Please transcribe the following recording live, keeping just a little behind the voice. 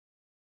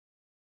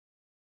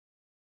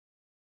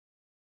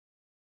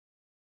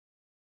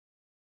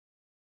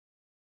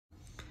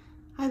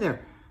Hi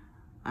there,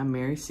 I'm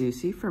Mary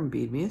Susie from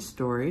Bead Me a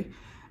Story,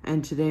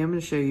 and today I'm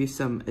going to show you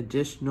some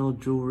additional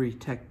jewelry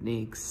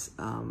techniques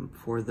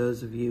for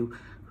those of you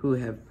who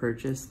have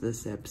purchased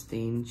this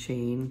Abstain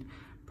chain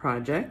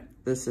project.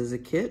 This is a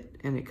kit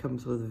and it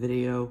comes with a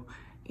video,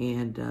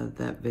 and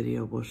that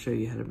video will show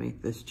you how to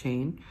make this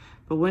chain.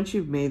 But once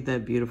you've made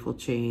that beautiful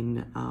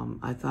chain,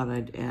 I thought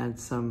I'd add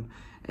some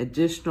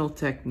additional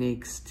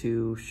techniques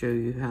to show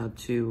you how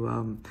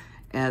to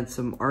add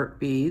some art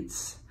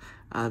beads.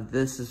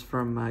 This is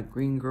from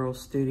Green Girl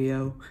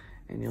Studio,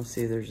 and you'll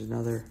see there's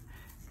another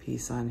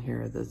piece on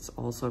here that's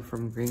also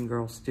from Green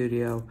Girl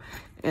Studio.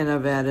 And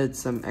I've added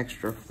some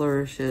extra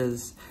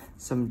flourishes,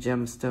 some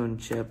gemstone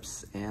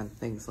chips, and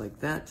things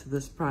like that to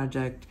this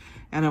project.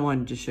 And I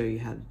wanted to show you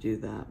how to do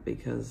that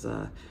because,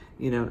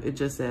 you know, it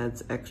just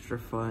adds extra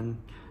fun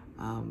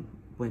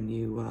when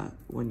you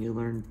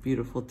learn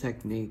beautiful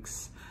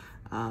techniques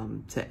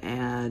to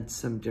add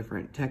some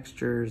different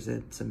textures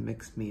and some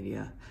mixed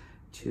media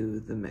to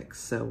the mix.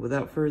 So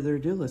without further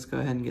ado, let's go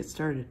ahead and get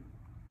started.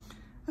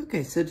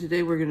 Okay, so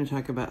today we're going to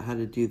talk about how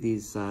to do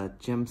these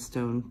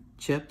gemstone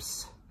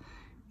chips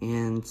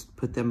and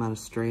put them on a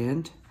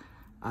strand.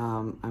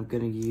 I'm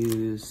going to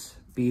use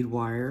bead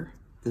wire.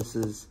 This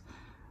is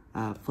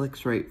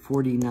Flex Rate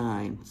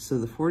 49. So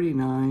the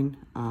 49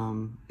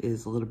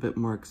 is a little bit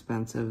more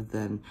expensive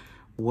than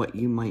what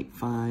you might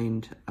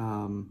find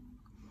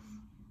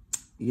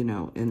you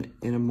know, in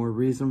a more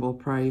reasonable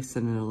price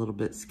and in a little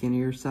bit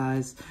skinnier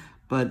size.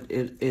 But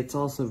it's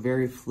also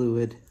very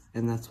fluid,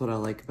 and that's what I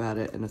like about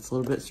it. And it's a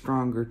little bit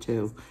stronger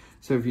too.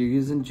 So if you're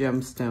using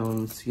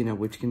gemstones, you know,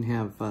 which can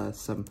have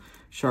some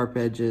sharp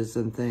edges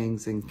and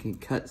things and can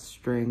cut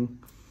string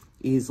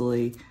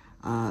easily,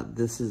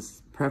 this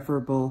is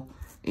preferable.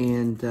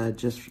 And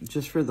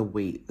just for the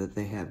weight that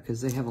they have,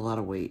 because they have a lot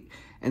of weight.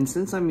 And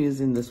since I'm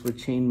using this with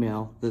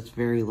chainmail that's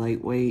very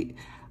lightweight,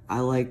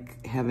 I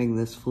like having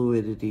this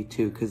fluidity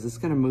too, because it's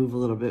going to move a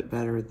little bit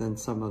better than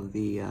some of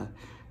the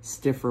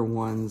stiffer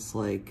ones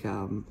like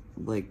you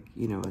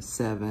know, a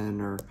 7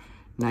 or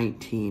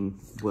 19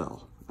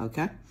 will.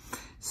 Okay,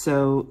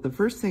 so the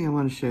first thing I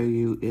want to show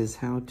you is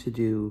how to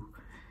do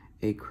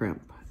a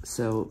crimp.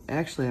 So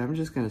actually I'm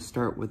just going to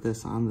start with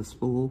this on the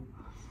spool,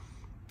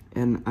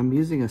 and I'm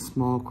using a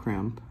small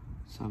crimp,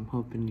 so I'm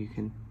hoping you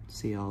can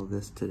see all of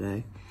this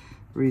today.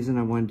 The reason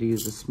I wanted to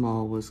use a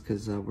small was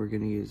because we're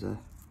going to use a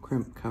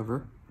crimp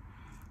cover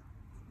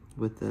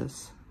with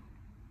this.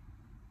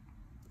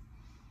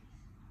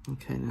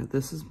 Okay, now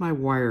this is my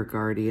wire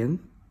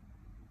guardian,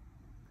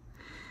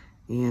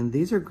 and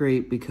these are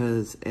great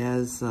because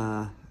as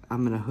I'm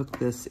going to hook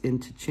this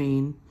into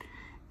chain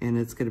and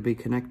it's going to be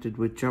connected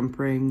with jump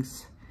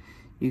rings,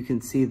 you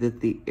can see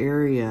that the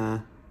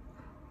area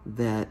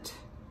that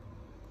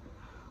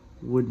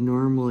would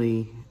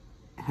normally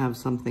have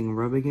something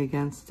rubbing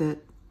against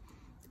it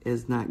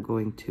is not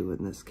going to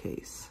in this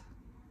case.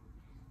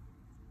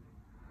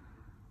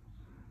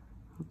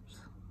 Oops.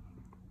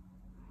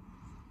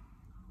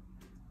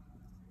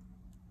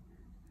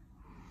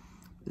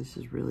 This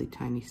is really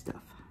tiny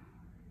stuff,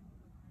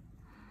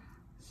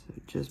 so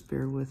just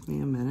bear with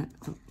me a minute.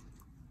 Oh.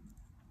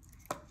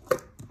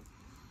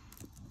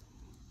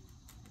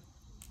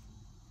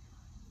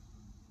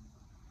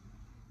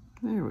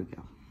 There we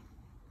go.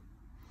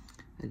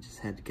 I just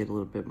had to get a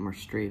little bit more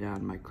straight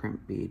on my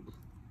crimp bead.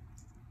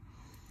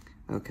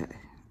 Okay,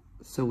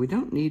 so we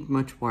don't need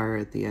much wire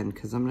at the end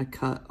because I'm going to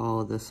cut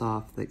all of this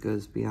off that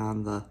goes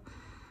beyond the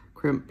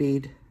crimp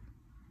bead.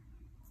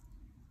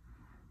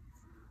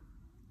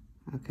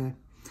 Okay,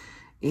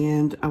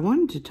 and I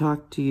wanted to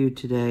talk to you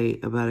today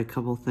about a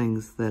couple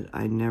things that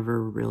I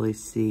never really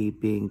see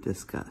being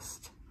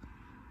discussed.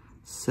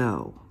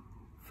 So,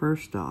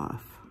 first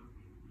off,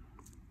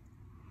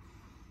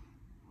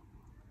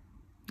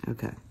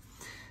 okay,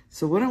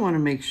 so what I want to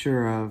make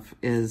sure of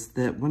is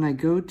that when I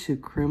go to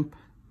crimp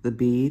the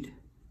bead,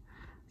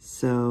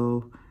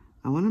 so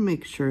I want to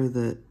make sure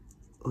that,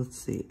 let's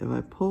see, if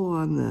I pull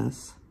on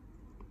this,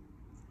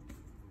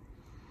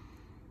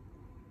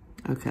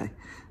 okay,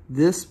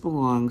 this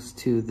belongs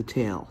to the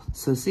tail.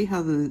 So see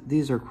how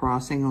these are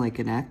crossing like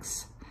an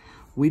X?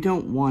 We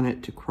don't want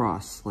it to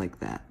cross like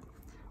that.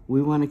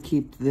 We want to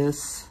keep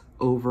this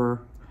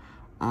over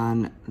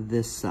on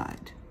this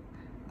side.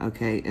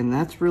 Okay, and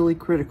that's really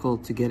critical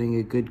to getting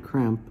a good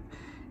crimp,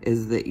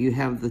 is that you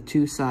have the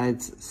two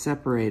sides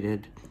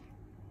separated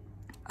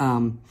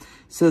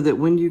so that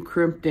when you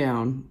crimp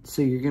down,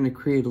 so you're going to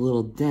create a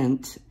little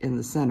dent in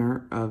the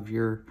center of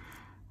your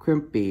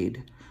crimp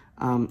bead.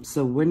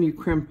 So when you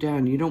crimp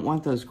down, you don't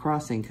want those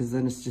crossing because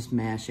then it's just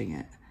mashing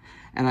it.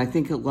 And I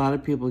think a lot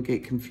of people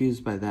get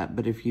confused by that,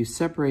 but if you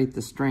separate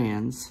the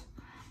strands,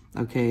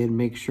 okay, and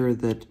make sure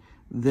that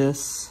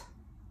this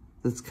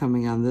that's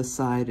coming on this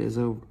side is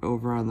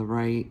over on the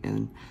right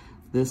and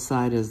this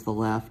side is the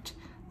left,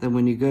 then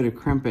when you go to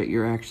crimp it,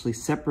 you're actually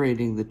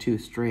separating the two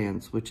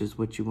strands, which is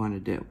what you want to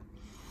do.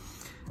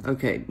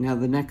 Okay, now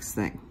the next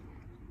thing.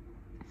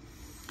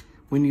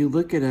 When you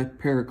look at a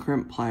pair of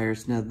crimp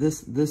pliers, now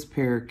this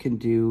pair can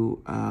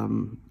do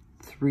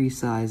 3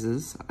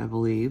 sizes, I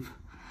believe.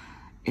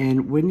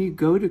 And when you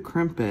go to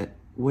crimp it,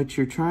 what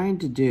you're trying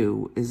to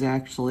do is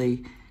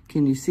actually,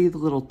 can you see the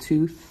little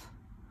tooth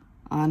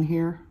on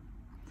here?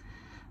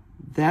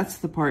 That's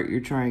the part you're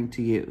trying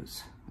to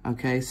use,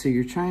 okay? So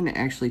you're trying to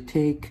actually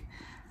take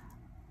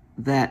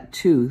that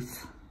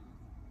tooth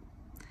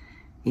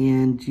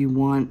and you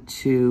want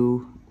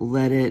to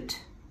let it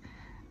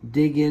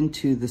dig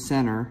into the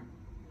center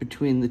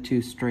between the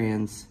two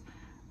strands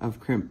of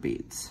crimp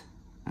beads,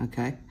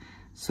 okay?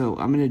 So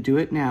I'm gonna do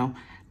it now.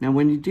 Now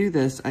when you do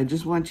this, I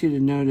just want you to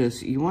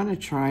notice, you wanna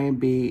try and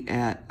be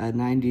at a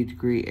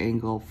 90-degree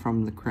angle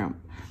from the crimp,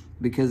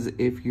 because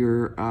if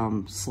you're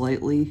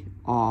slightly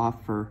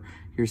off or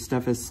your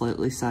stuff is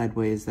slightly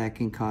sideways, that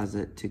can cause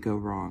it to go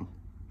wrong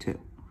too.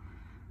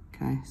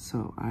 Okay,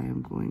 so I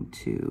am going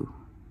to,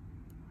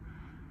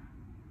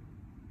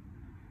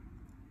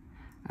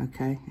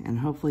 okay, and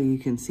hopefully you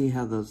can see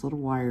how those little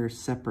wires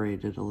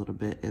separated a little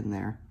bit in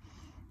there,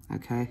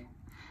 okay?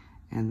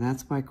 And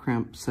that's my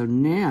crimp. So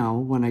now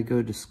when I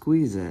go to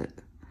squeeze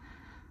it,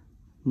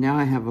 now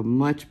I have a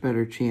much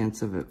better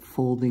chance of it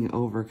folding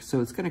over.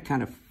 So it's gonna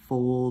kind of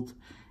fold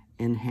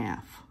in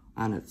half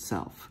on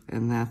itself.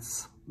 And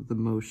that's the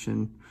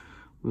motion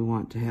we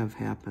want to have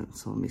happen.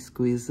 So let me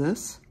squeeze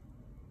this.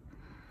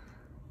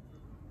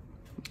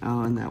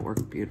 Oh, and that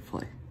worked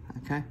beautifully,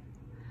 okay?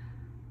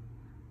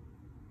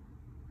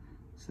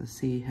 So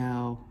see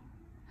how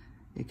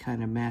it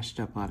kind of mashed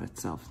up on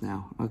itself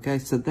now, okay?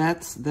 So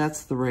that's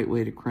the right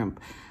way to crimp.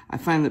 I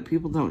find that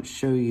people don't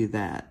show you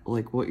that,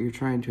 like what you're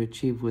trying to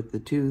achieve with the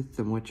tooth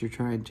and what you're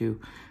trying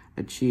to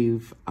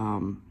achieve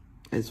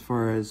as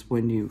far as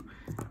when you,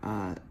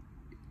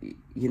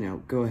 you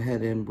know, go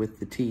ahead in with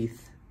the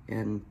teeth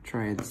and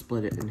try and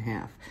split it in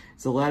half.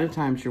 So a lot of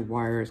times your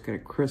wire is gonna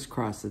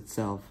crisscross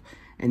itself,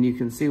 and you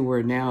can see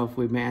where now if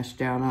we mash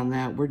down on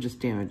that, we're just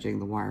damaging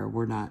the wire.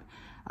 We're not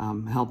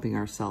helping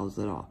ourselves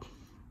at all.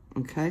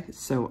 Okay,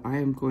 so I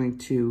am going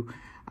to,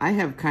 I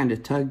have kind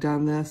of tugged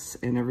on this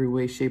in every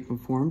way, shape, and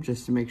form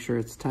just to make sure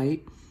it's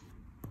tight.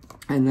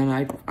 And then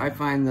I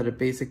find that a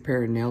basic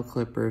pair of nail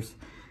clippers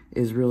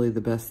is really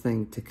the best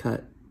thing to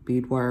cut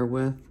bead wire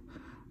with.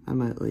 I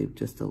might leave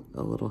just a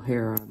little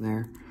hair on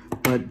there,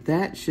 but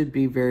that should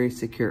be very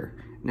secure.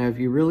 Now, if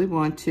you really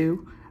want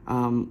to,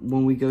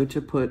 when we go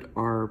to put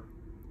our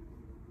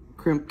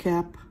crimp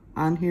cap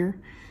on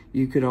here,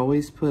 you could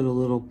always put a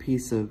little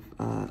piece of,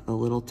 a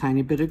little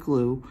tiny bit of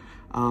glue.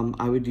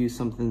 I would use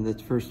something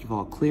that's first of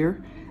all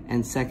clear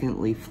and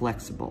secondly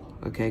flexible,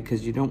 okay?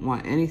 Because you don't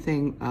want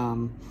anything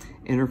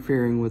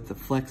interfering with the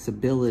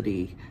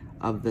flexibility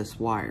of this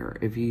wire.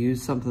 If you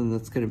use something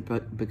that's gonna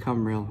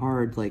become real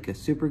hard, like a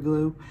super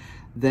glue,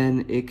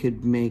 then it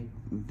could make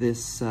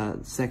this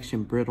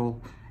section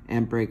brittle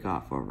and break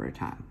off over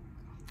time,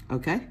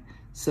 okay?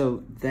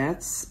 So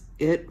that's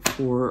it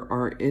for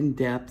our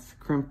in-depth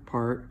crimp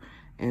part.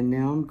 And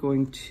now I'm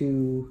going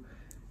to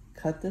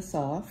cut this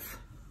off.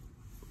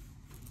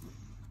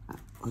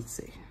 Let's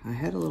see, I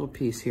had a little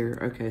piece here.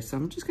 Okay, so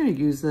I'm just gonna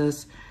use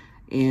this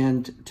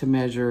and to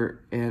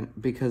measure, and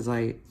because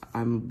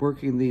I'm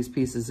working these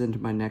pieces into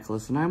my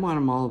necklace and I want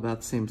them all about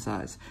the same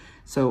size.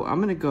 So I'm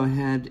gonna go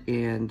ahead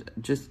and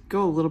just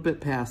go a little bit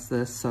past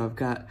this. So I've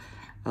got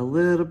a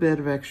little bit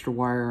of extra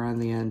wire on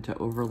the end to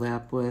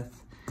overlap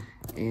with,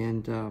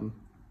 and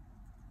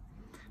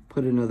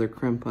put another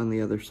crimp on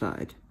the other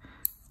side.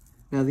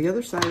 Now the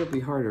other side will be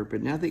harder,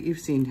 but now that you've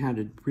seen how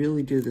to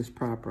really do this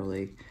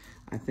properly,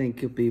 I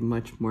think you'll be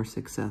much more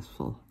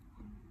successful.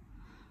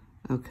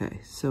 Okay,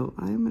 so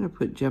I'm gonna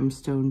put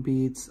gemstone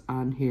beads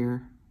on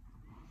here.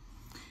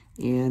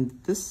 And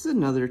this is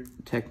another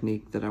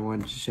technique that I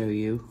wanted to show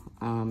you.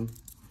 I'm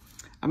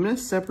gonna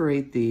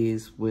separate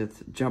these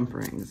with jump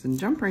rings. And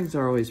jump rings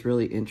are always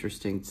really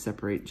interesting to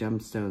separate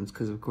gemstones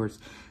because of course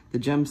the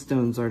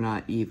gemstones are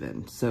not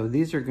even. So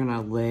these are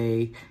gonna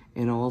lay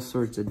in all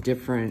sorts of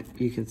different,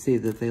 you can see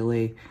that they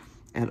lay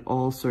at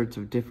all sorts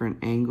of different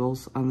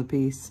angles on the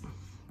piece.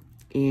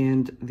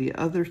 And the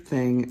other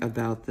thing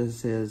about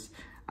this is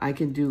I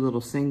can do little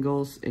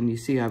singles, and you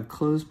see I've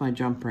closed my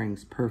jump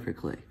rings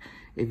perfectly.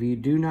 If you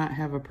do not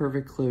have a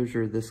perfect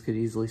closure, this could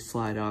easily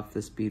slide off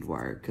this bead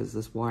wire because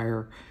this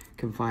wire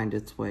can find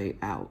its way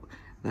out.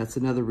 That's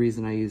another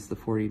reason I use the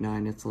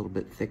 49, it's a little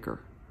bit thicker.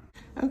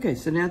 Okay,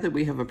 so now that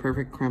we have a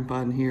perfect crimp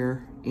on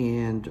here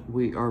and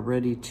we are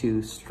ready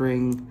to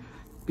string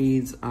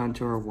beads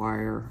onto our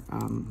wire,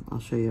 I'll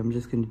show you. I'm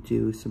just going to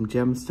do some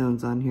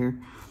gemstones on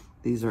here.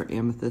 These are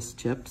amethyst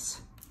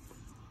chips.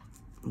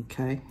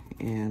 Okay,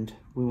 and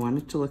we want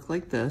it to look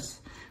like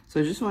this. So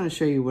I just want to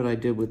show you what I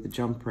did with the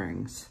jump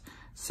rings.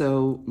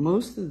 So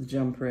most of the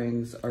jump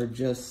rings are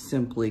just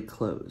simply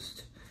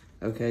closed.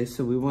 Okay,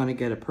 so we want to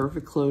get a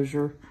perfect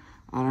closure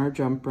on our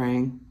jump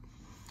ring.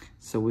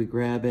 So we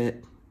grab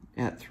it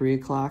at 3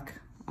 o'clock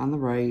on the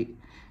right,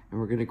 and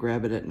we're going to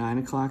grab it at 9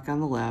 o'clock on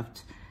the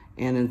left.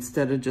 And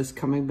instead of just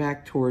coming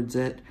back towards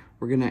it,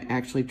 we're going to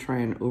actually try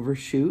and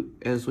overshoot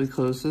as we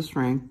close this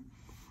ring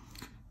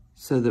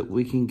so that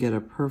we can get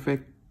a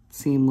perfect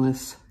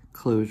seamless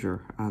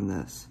closure on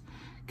this.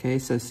 Okay,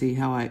 so see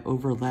how I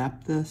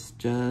overlap this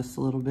just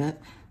a little bit?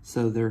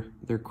 So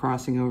they're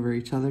crossing over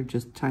each other,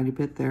 just a tiny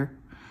bit there.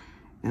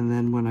 And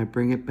then when I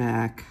bring it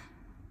back,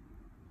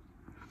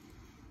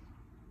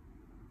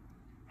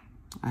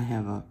 I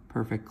have a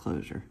perfect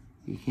closure.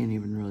 You can't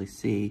even really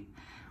see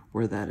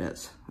where that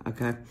is,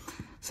 okay?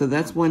 So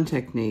that's one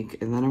technique,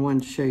 and then I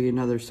wanted to show you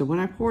another. So when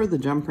I pour the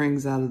jump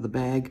rings out of the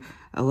bag,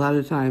 a lot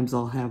of times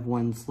I'll have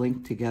ones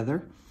linked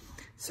together.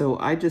 So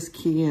I just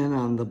key in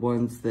on the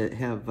ones that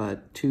have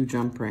 2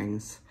 jump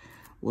rings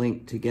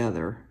linked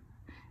together,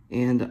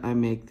 and I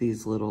make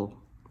these little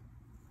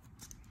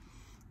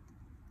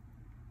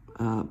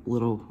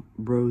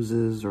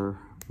roses or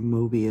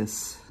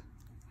Mobius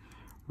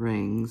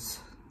rings.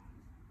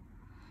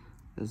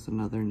 There's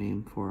another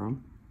name for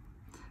them.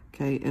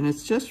 Okay, and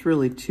it's just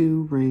really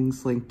 2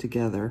 rings linked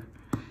together,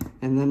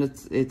 and then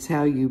it's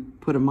how you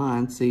put them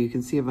on. So you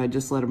can see if I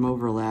just let them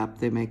overlap,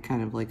 they make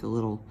kind of like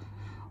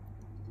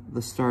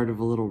the start of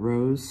a little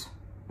rose.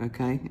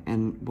 Okay,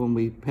 and when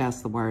we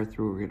pass the wire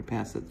through, we're going to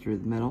pass it through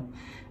the middle,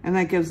 and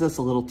that gives us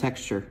a little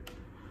texture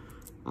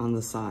on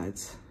the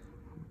sides.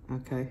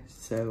 Okay,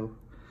 so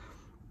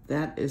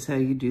that is how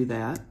you do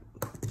that.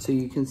 So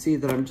you can see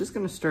that I'm just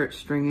going to start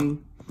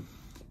stringing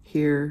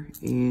here,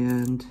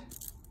 and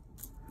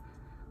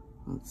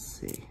let's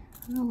see.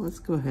 Well, let's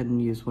go ahead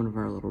and use one of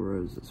our little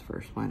roses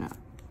first. Why not?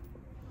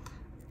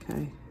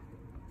 Okay.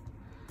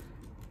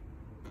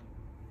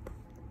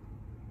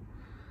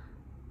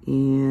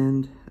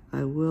 And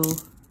I will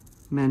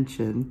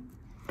mention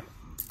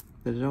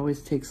that it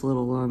always takes a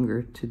little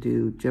longer to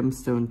do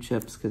gemstone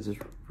chips because it's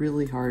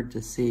really hard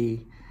to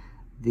see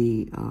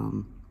the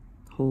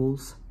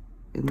holes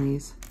in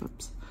these.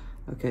 Oops.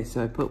 Okay,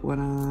 so I put one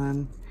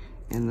on,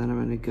 and then I'm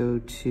going to go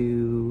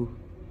to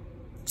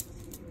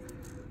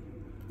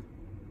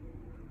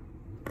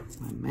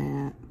my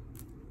mat.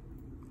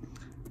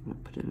 I'm going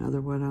to put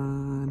another one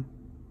on.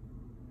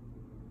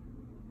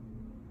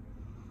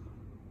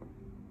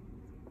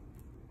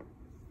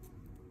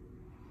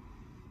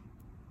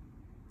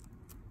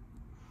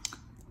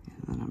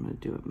 And then I'm going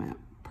to do a matte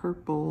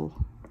purple.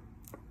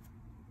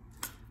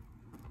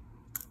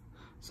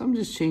 So I'm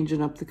just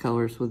changing up the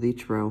colors with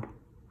each row.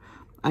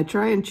 I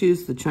try and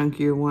choose the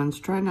chunkier ones.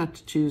 Try not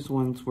to choose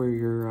ones where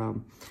you're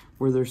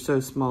where they're so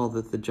small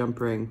that the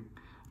jump ring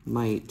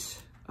might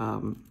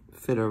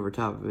fit over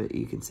top of it.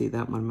 You can see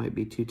that one might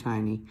be too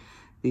tiny.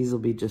 These will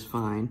be just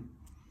fine.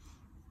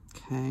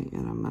 Okay,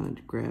 and I'm going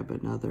to grab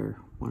another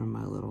one of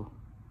my little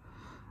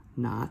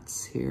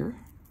knots here.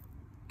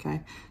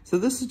 Okay, so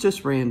this is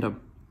just random.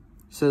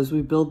 So as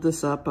we build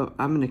this up,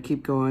 I'm going to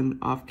keep going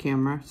off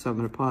camera. So I'm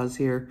going to pause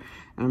here,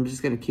 and I'm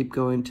just going to keep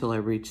going till I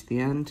reach the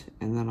end,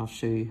 and then I'll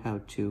show you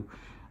how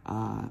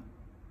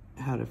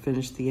to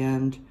finish the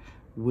end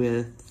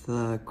with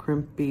the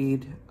crimp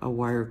bead, a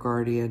wire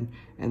guardian,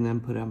 and then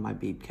put on my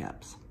bead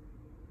caps.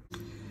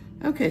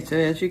 Okay, so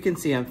as you can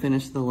see, I've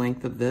finished the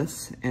length of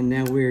this, and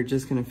now we're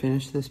just going to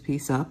finish this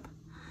piece up,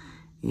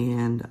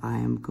 and I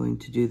am going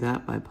to do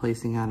that by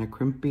placing on a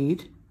crimp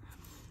bead.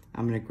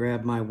 I'm going to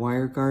grab my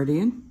wire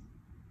guardian.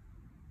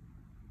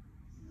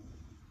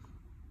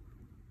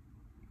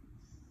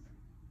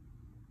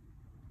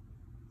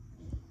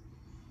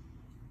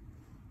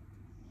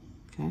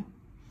 Okay,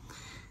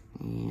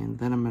 and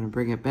then I'm going to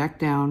bring it back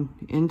down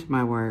into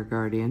my wire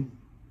guardian,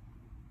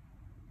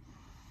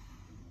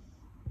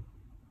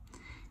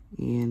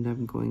 and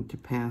I'm going to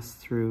pass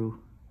through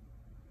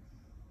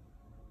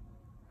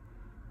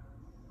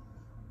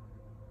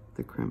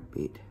the crimp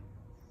bead.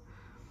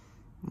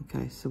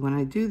 Okay, so when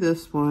I do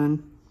this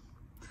one,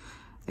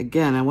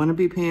 again, I want to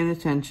be paying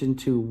attention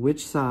to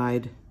which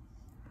side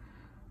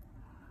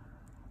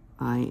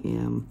I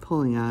am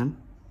pulling on.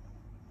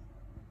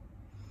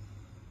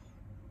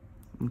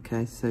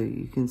 Okay, so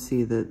you can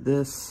see that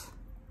this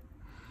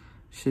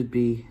should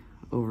be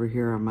over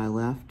here on my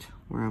left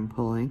where I'm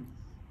pulling.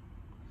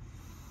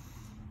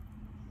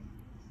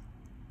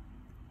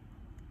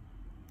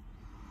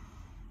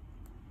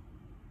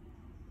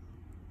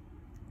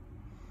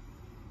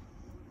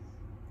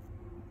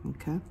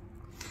 Okay,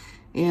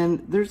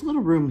 and there's a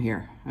little room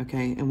here,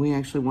 okay, and we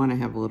actually want to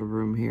have a little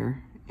room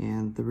here,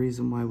 and the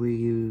reason why we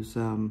use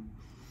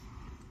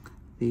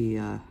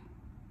the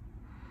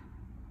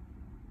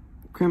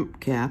crimp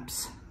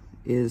caps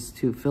is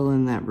to fill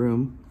in that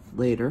room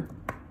later.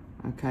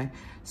 Okay,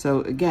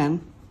 so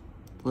again,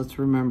 let's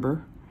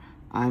remember,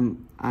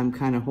 I'm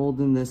kind of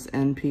holding this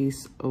end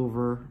piece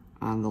over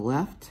on the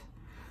left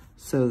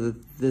so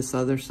that this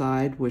other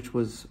side, which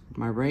was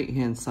my right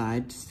hand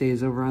side,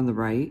 stays over on the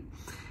right.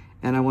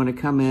 And I want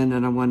to come in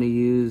and I want to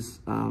use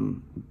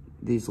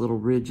these little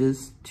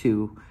ridges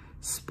to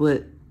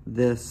split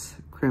this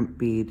crimp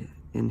bead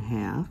in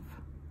half.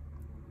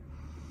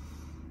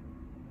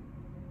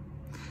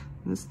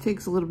 This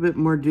takes a little bit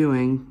more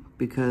doing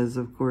because,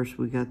 of course,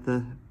 we got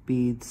the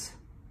beads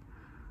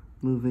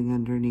moving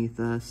underneath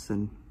us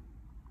and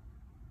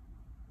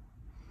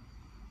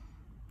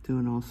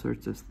doing all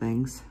sorts of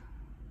things.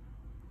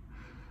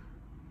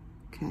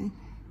 Okay.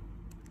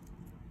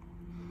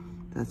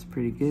 That's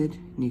pretty good.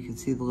 And you can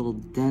see the little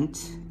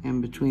dent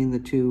in between the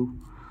two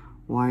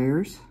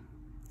wires.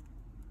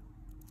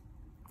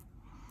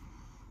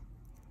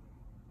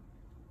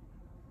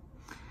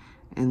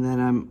 And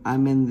then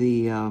I'm in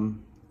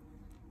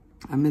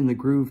the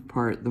groove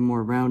part, the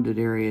more rounded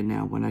area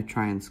now when I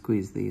try and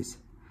squeeze these,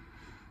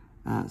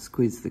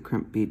 squeeze the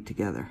crimp bead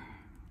together.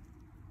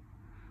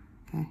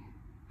 Okay.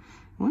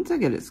 Once I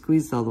get it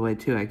squeezed all the way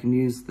too, I can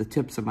use the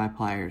tips of my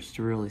pliers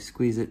to really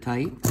squeeze it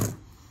tight.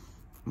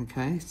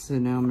 Okay, so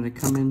now I'm going to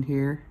come in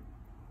here.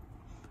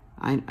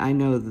 I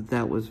know that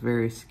that was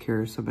very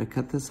secure, so I'm going to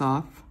cut this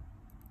off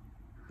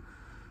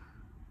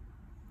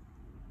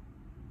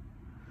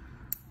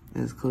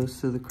as close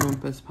to the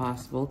crimp as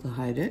possible to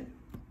hide it.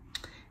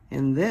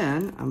 And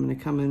then I'm going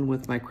to come in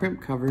with my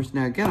crimp covers.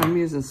 Now again, I'm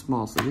using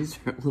small, so these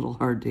are a little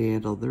hard to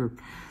handle.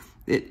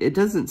 It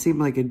doesn't seem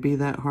like it'd be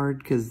that hard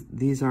because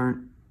these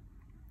aren't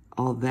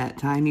all that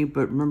tiny,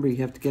 but remember you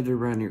have to get it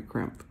around your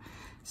crimp.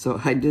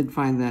 So I did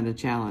find that a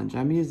challenge.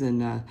 I'm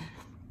using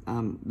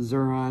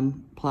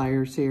Xuron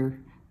pliers here.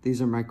 These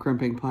are my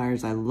crimping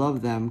pliers. I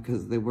love them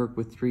because they work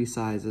with 3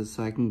 sizes,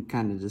 so I can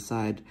kind of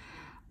decide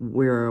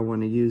where I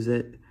want to use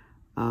it.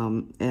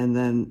 And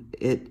then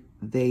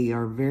they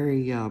are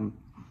very,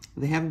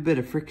 they have a bit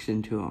of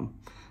friction to them.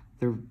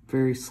 They're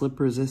very slip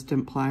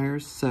resistant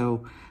pliers,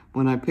 so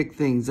when I pick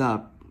things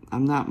up,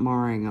 I'm not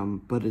marring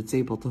them, but it's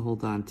able to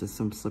hold on to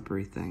some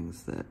slippery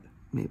things that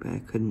maybe I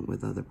couldn't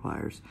with other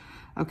pliers.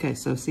 Okay,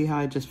 so see how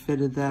I just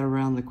fitted that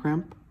around the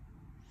crimp?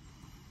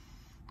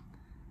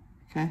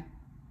 Okay,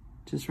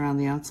 just around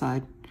the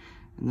outside.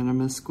 And then I'm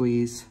gonna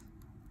squeeze.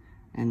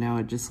 And now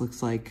it just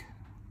looks like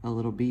a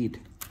little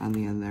bead on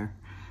the end there.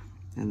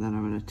 And then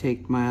I'm gonna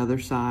take my other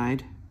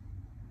side.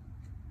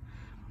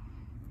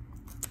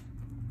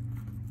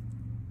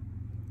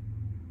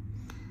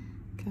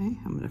 Okay,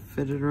 I'm gonna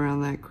fit it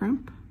around that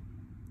crimp.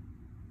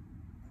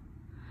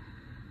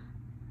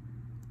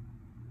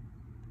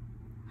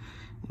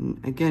 And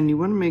again, you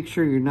want to make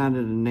sure you're not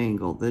at an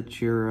angle,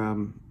 that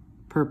you're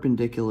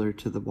perpendicular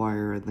to the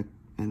wire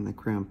and the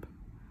crimp.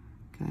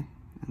 Okay,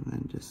 and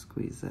then just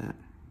squeeze that.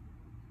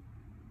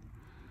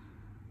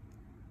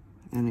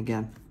 And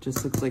again,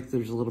 just looks like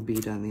there's a little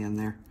bead on the end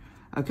there.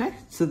 Okay,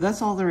 so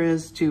that's all there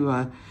is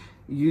to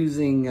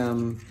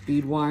using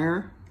bead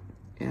wire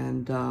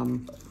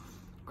and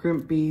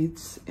crimp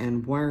beads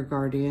and wire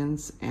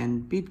guardians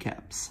and bead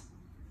caps.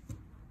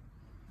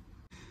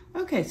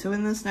 Okay, so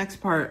in this next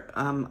part,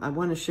 I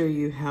want to show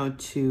you how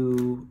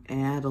to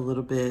add a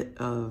little bit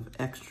of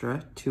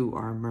extra to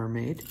our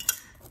mermaid.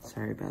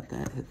 Sorry about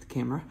that, hit the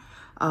camera.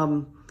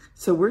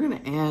 So we're going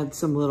to add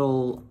some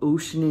little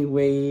oceany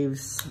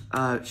waves.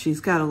 She's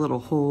got a little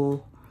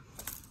hole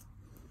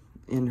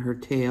in her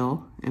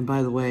tail. And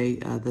by the way,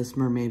 this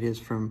mermaid is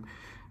from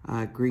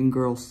Green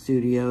Girl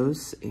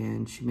Studios,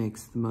 and she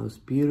makes the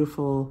most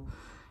beautiful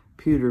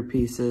pewter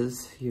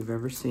pieces you've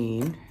ever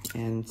seen,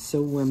 and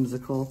so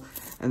whimsical.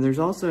 And there's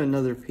also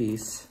another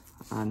piece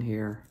on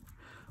here,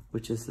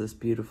 which is this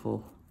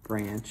beautiful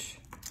branch.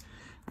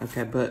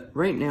 Okay, but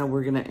right now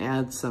we're gonna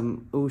add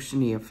some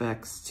oceany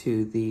effects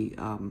to the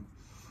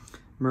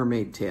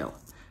mermaid tail.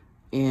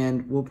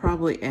 And we'll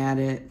probably add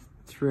it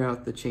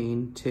throughout the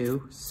chain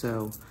too.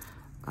 So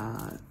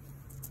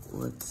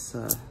let's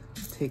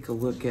take a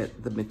look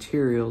at the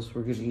materials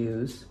we're gonna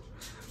use.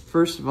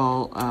 First of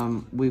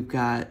all, we've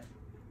got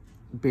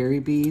berry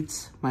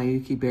beads,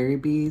 Miyuki berry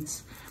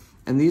beads,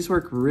 and these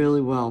work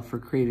really well for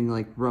creating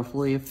like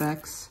ruffly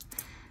effects.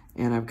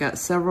 And I've got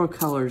several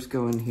colors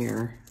going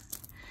here,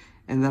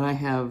 and then I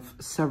have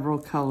several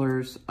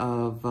colors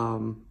of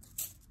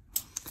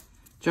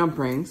jump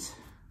rings.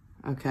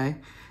 Okay,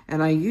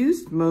 and I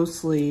used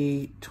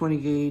mostly 20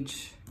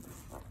 gauge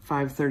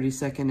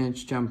 5/32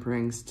 inch jump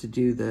rings to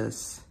do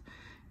this,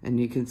 and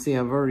you can see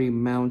I've already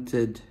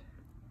mounted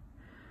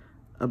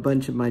a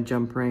bunch of my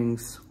jump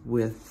rings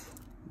with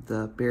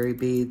the berry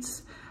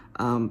beads,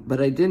 but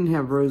I didn't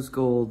have rose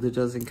gold. It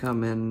doesn't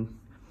come in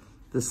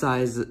the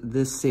size,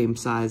 this same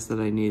size that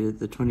I needed,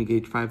 the 20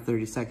 gauge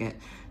 5/32.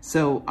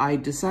 So I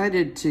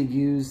decided to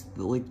use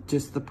like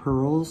just the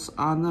pearls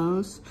on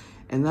those,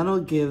 and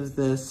that'll give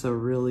this a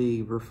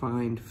really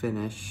refined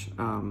finish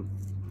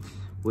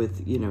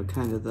with, you know,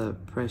 kind of the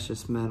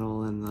precious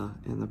metal and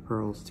the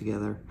pearls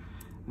together.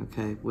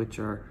 Okay, which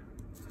are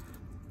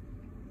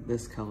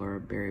this color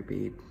of berry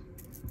bead.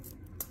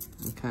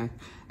 Okay,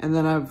 and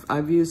then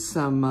I've used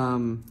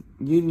some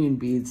union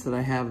beads that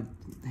I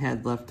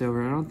had left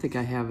over. I don't think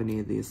I have any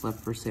of these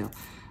left for sale,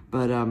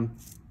 but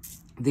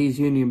these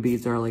union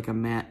beads are like a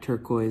matte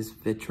turquoise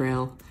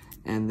vitriol,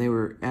 and they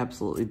were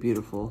absolutely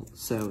beautiful.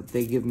 So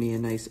they give me a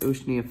nice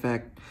oceany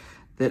effect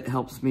that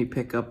helps me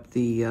pick up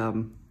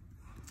the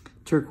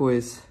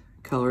turquoise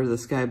color, the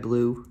sky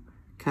blue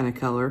kind of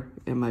color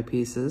in my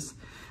pieces.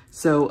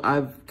 So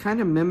I've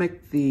kind of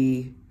mimicked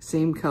the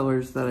same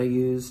colors that I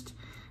used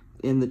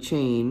in the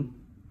chain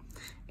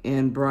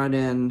and brought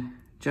in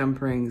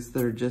jump rings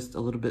that are just a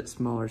little bit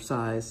smaller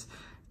size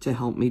to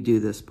help me do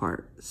this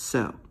part.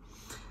 So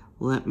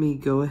let me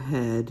go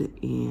ahead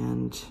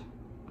and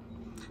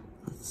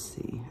let's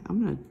see,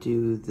 I'm gonna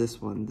do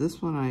this one.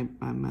 This one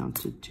I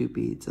mounted 2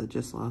 beads, I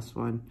just lost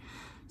one.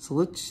 So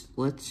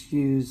let's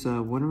use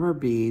one of our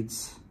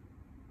beads,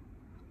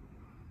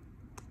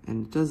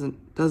 and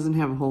it doesn't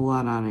have a whole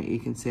lot on it. You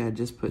can see I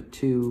just put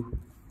 2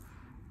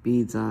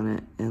 beads on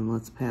it, and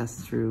let's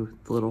pass through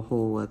the little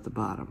hole at the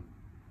bottom.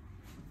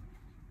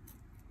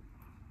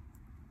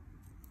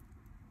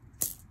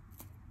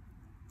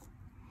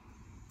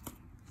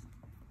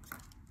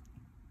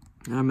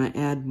 And I'm going to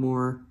add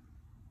more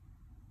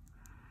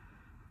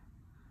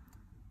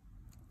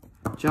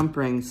jump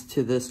rings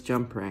to this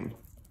jump ring.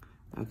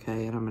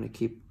 Okay, and I'm going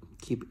to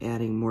keep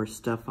adding more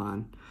stuff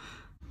on.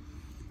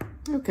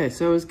 Okay,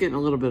 so I was getting a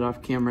little bit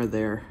off camera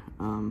there.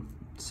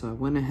 So I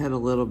went ahead a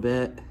little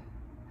bit,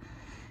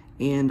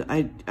 and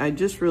I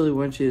just really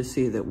want you to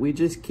see that we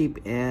just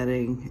keep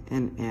adding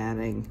and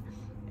adding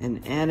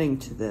and adding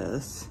to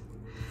this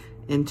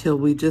until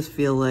we just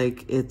feel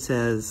like it's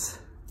as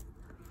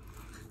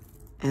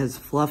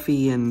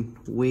fluffy and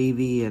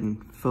wavy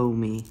and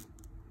foamy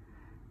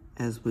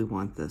as we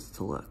want this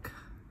to look.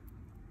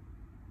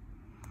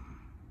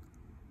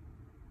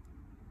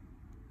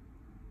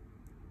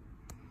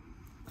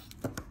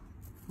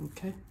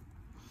 Okay,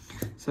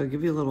 so I'll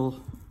give you a little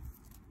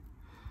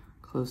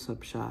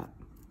close-up shot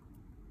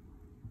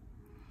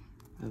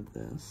of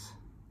this.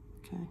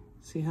 Okay,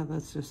 see how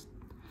that's it's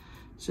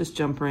just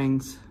jump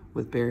rings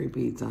with berry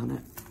beads on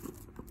it.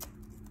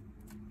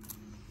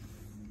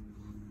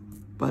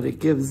 But it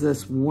gives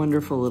this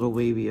wonderful little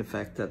wavy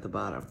effect at the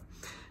bottom.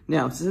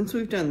 Now, since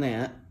we've done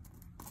that,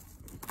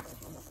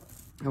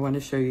 I want to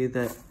show you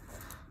that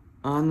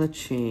on the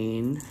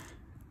chain,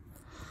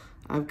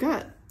 I've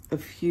got a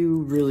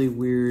few really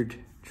weird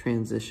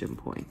transition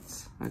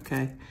points,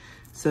 okay?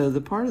 So the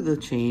part of the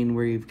chain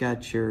where you've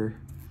got your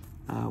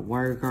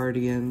wire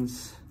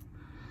guardians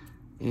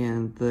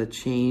and the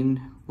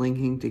chain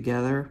linking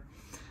together,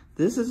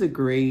 this is a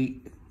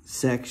great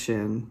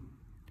section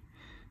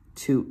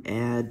to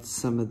add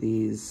some of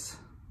these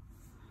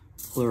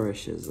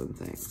flourishes and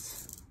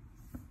things.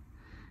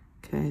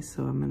 Okay,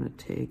 so I'm gonna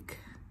take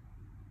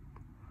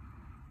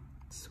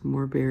some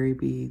more berry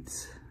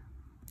beads.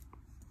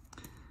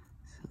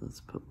 So let's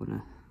put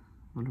one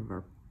of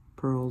our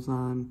pearls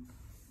on.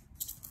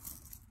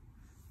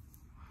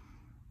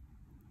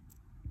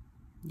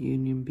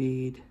 Union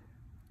bead.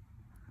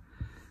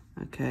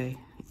 Okay,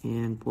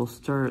 and we'll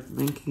start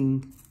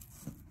linking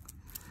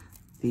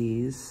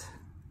these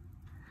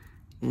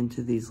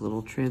into these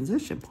little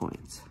transition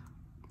points.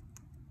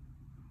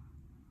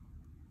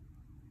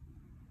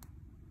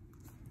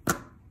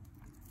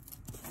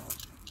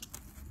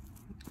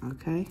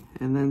 Okay,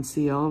 and then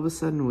see, all of a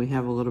sudden we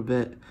have a little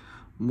bit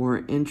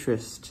more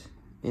interest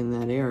in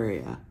that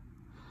area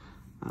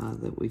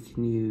that we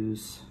can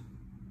use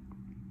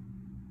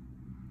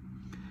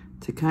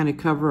to kind of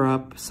cover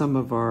up some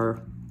of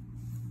our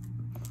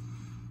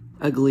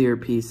uglier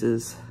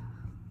pieces,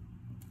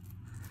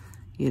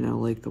 you know,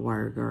 like the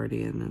wire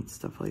guardian and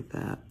stuff like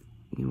that.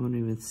 You won't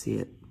even see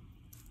it.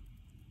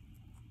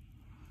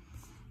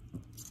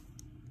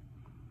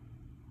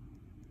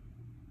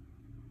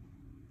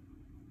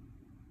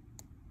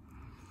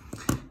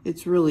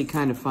 It's really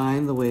kind of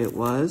fine the way it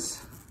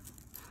was,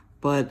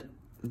 but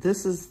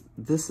these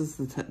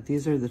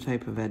are the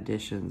type of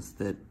additions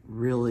that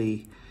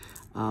really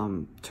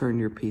turn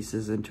your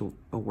pieces into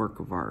a work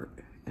of art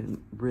and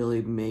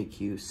really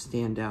make you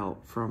stand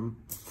out from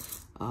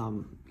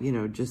you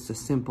know, just a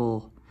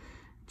simple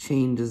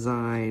chain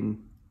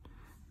design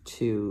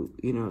to,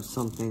 you know,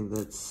 something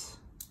that's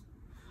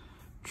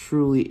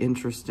truly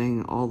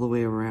interesting all the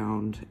way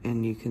around,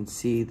 and you can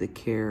see the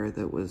care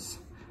that was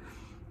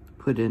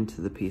put into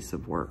the piece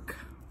of work.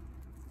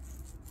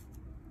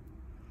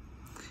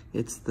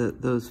 It's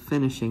those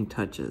finishing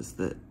touches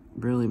that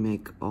really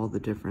make all the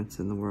difference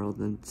in the world.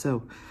 And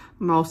so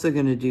I'm also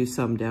going to do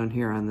some down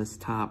here on this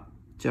top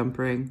jump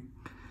ring.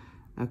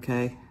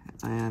 Okay,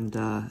 and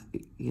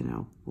you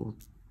know, we'll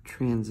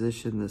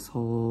transition this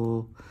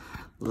whole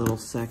little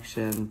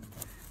section,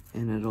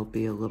 and it'll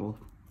be a little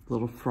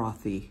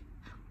frothy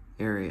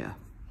area.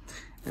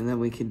 And then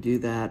we can do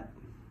that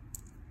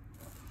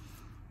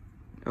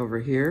over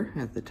here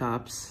at the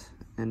tops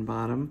and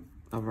bottom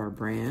of our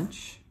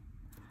branch.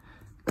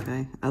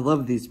 Okay, I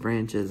love these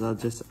branches.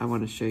 I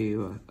want to show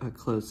you a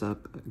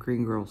close-up.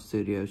 Green Girl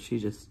Studio,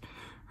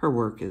 her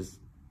work is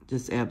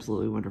just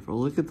absolutely wonderful.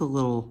 Look at the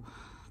little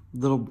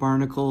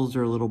barnacles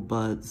or little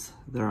buds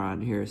that are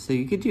on here. So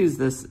you could use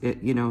this,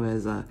 you know,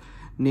 as a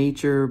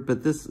nature,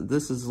 but this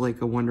is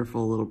like a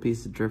wonderful little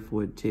piece of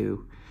driftwood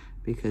too,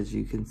 because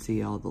you can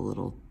see all the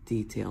little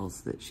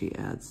details that she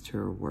adds to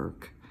her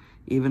work,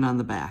 even on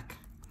the back.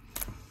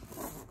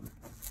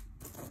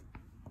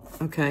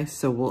 Okay,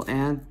 so we'll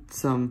add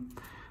some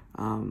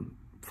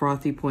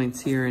frothy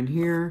points here and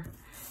here,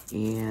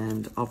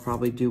 and I'll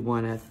probably do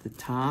one at the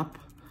top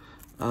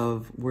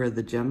of where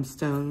the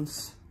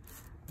gemstones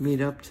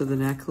meet up to the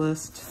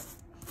necklace,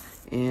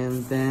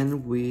 and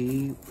then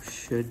we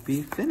should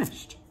be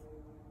finished.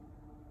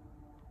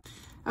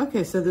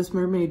 Okay, so this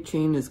mermaid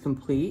chain is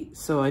complete.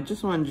 So I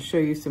just wanted to show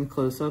you some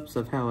close-ups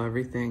of how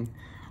everything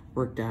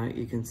worked out.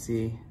 You can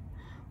see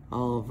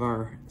all of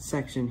our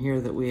section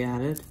here that we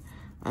added.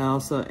 I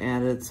also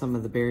added some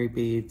of the berry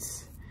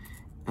beads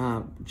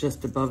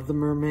just above the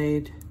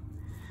mermaid.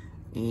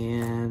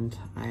 And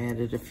I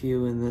added a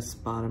few in this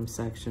bottom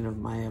section of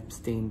my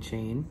Abstain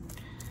chain.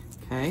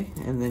 Okay,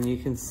 and then you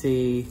can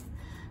see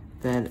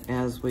that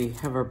as we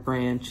have our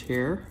branch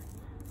here,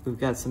 we've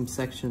got some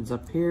sections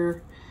up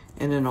here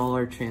and in all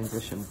our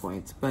transition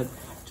points. But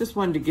just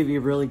wanted to give you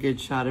a really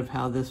good shot of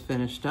how this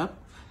finished up,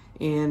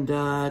 and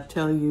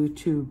tell you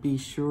to be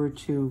sure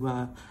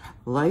to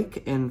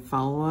like and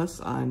follow us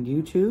on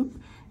YouTube.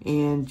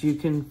 And you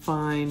can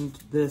find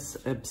this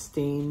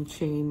Abstain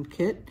chain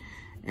kit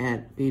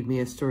at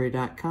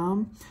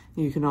beadmeastory.com.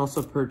 You can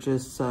also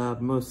purchase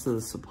most of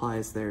the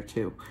supplies there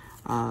too.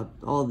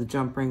 All the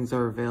jump rings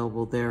are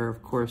available there.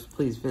 Of course,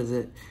 please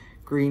visit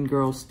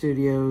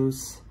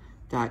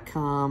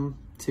greengirlstudios.com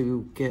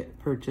to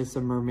purchase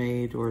a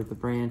mermaid or the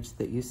branch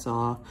that you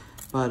saw.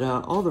 But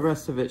all the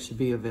rest of it should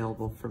be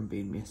available from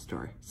Bead Me a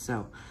Story.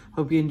 So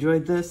hope you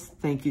enjoyed this.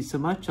 Thank you so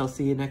much. I'll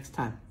see you next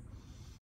time.